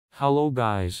Hello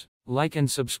guys, like and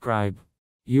subscribe.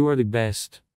 You are the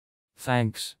best.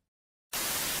 Thanks.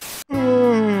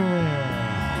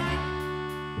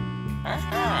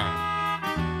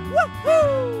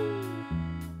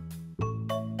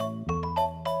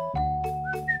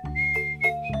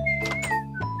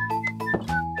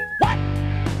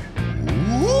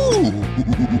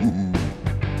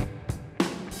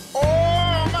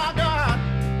 Oh my God!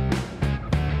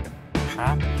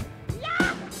 Huh?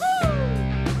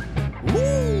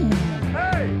 Woo!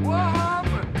 Hey, what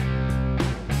happened?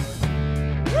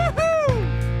 Woohoo!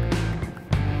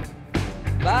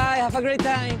 Bye, have a great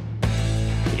time.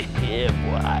 Yeah,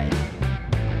 boy.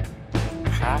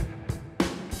 Huh?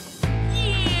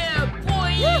 Yeah,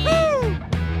 boy! Woohoo!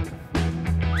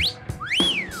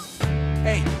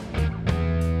 Hey.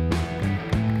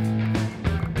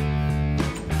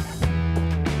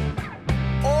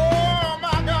 Oh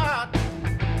my God!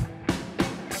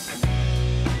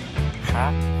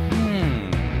 Huh?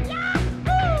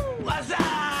 What's up?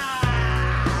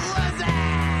 What's up?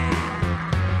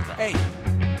 Hey.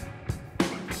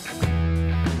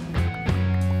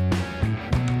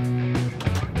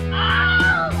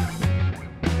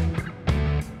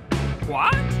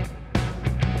 What?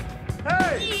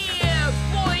 Hey! Yeah,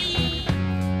 boy!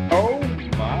 Oh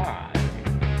my!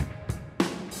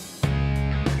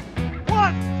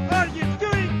 What are you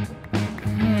doing?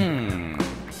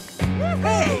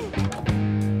 Hey!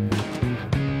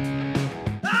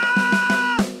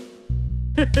 Ah!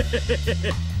 Wait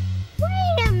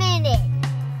a minute!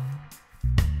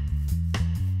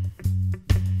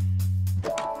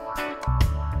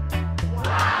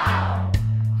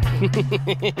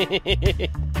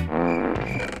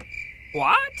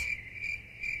 What?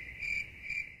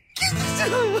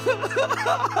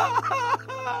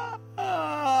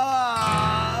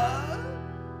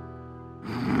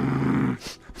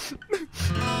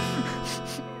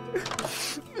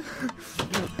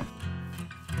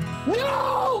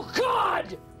 No,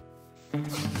 God!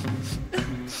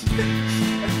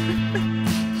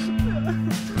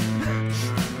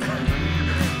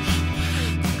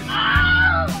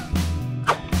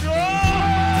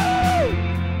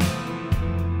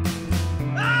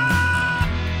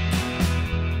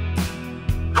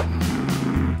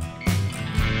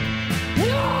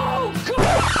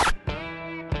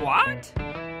 What?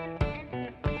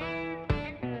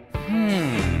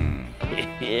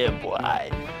 Yeah, boy.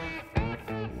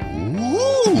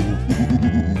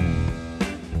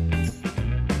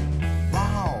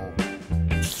 Wow.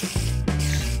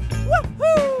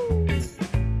 Woohoo!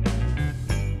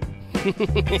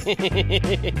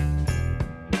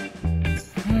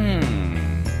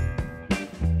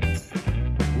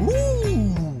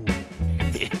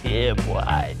 Yeah,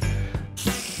 boy.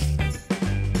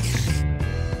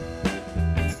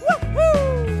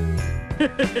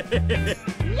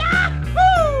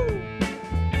 Yahoo!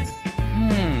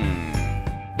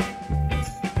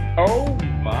 Oh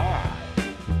my!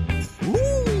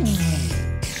 Woo!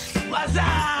 What's up?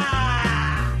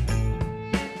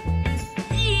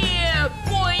 Yeah,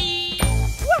 boy!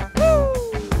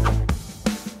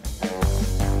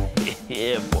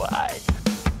 Yeah, boy.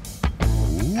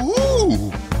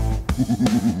 Woo!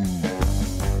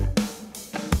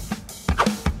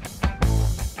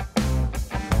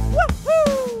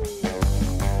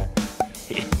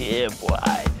 Yeah,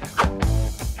 boy.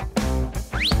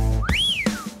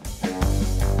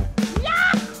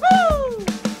 Yahoo!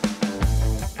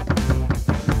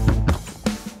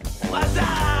 What's up?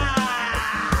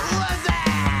 What's up?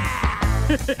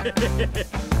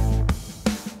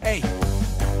 Hey.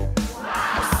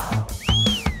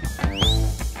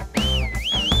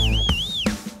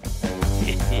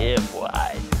 Yeah,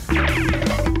 boy.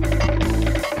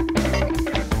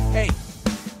 Hey.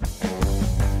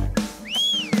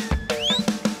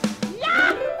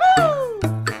 Yahoo!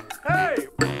 Hey.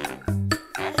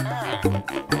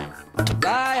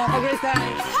 Bye, have a great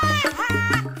time.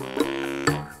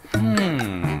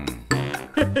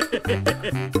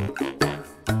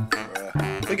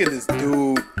 Look at this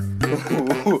dude.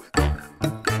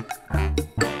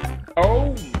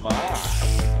 Oh my.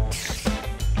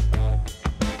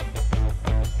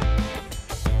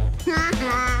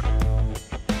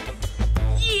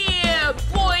 Yeah,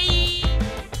 boy!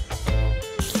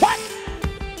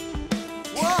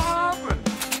 What happened?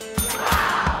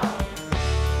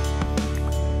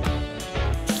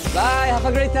 Bye, have a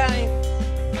great time.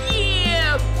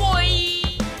 Yeah, boy!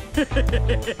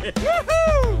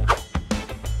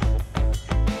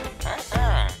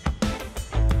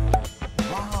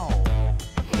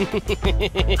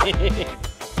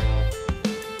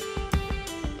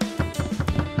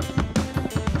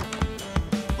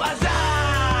 Wow.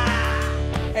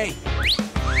 Hey.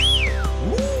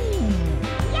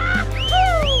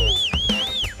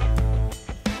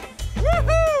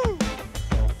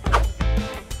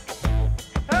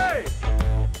 Hey.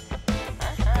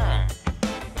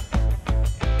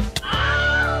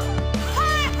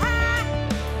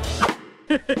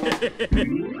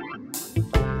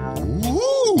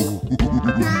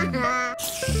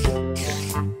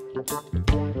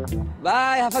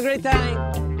 Bye, have a great time.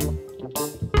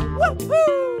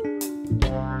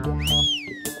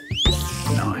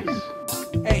 Nice.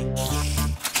 Hey.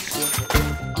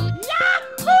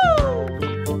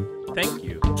 Thank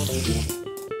you.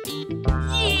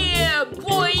 Yeah,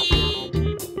 boy!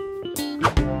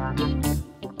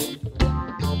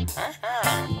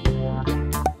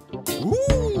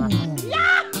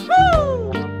 Yahoo!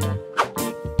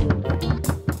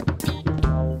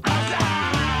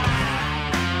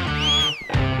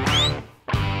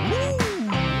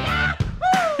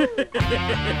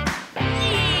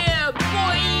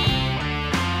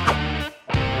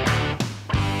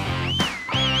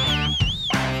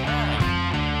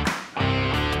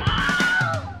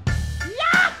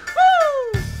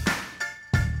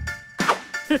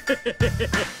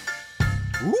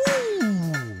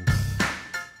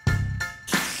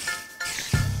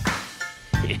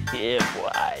 Yeah,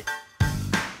 boy!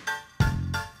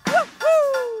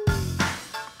 Yahoo!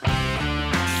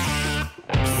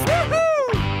 Yeah,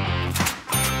 boy.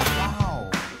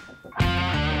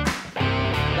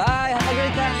 Bye, have a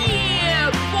great time. Yeah,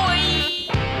 boy!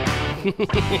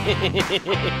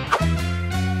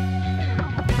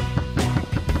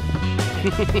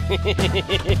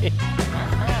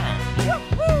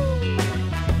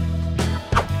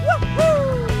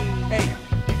 Hey.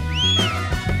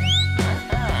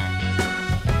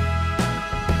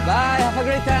 Bye, have a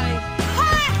great time.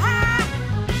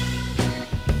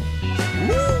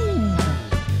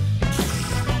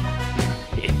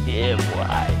 Yeah,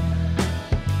 boy.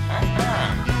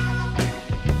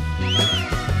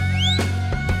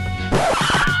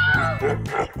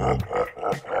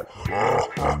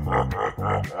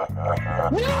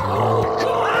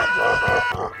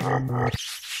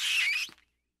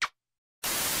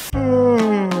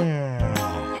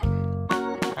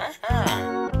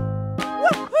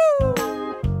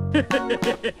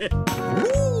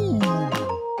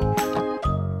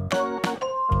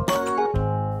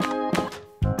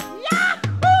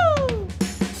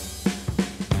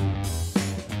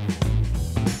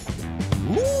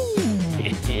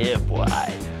 Yeah, boy.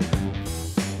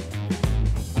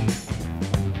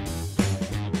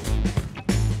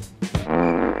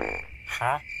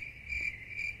 Huh?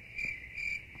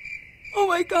 Oh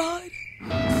my God.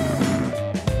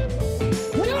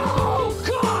 No,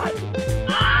 God!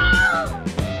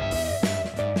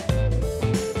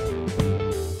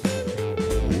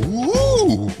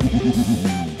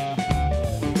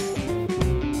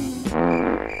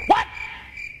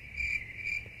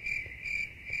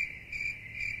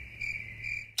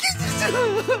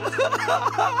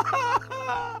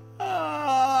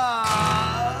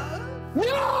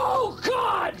 No,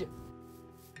 God!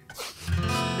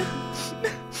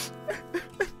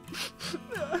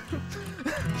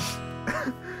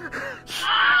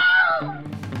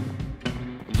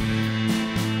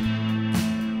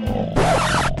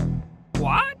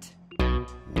 What?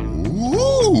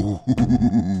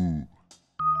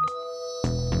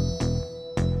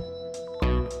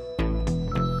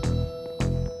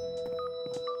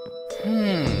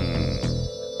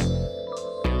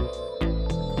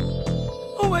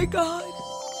 Oh my God.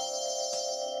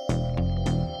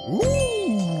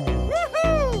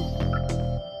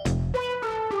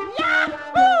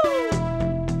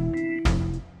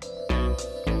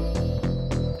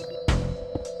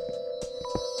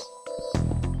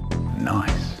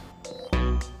 Nice.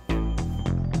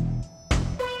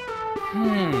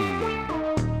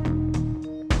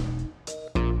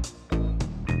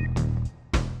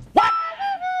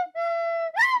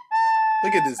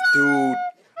 Look at this dude.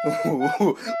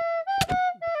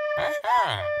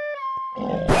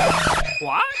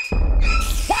 What?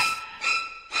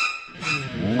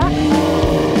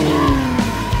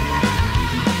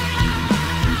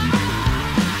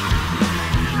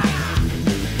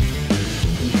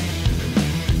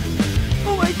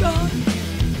 Oh my God.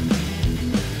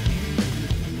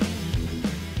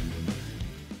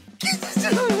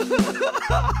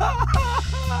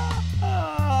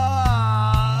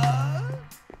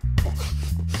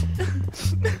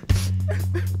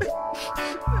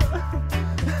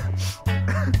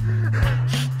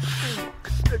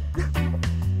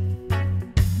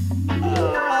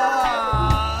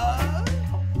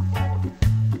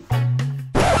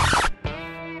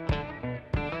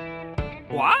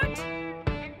 What?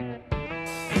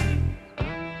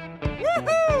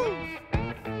 Woohoo!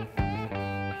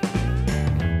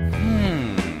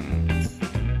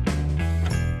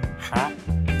 Huh?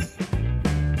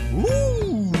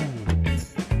 Ooh!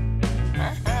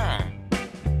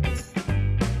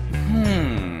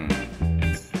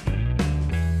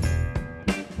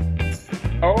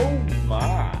 Oh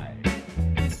my.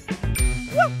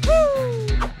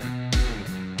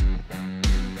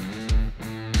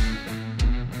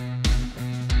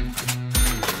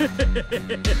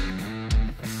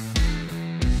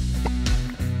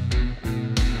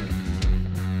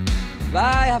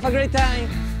 Bye, have a great time.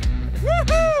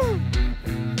 Woohoo!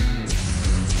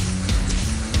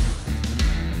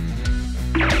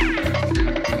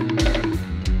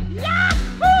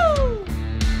 Yahoo!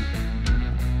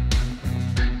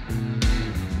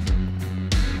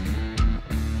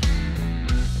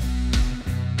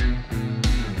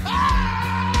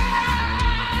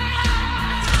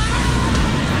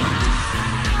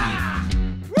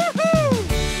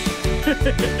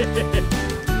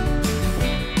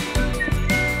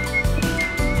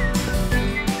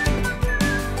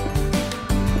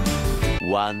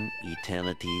 One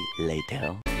eternity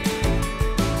later.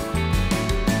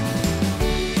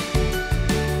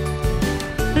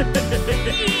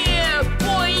 Yeah,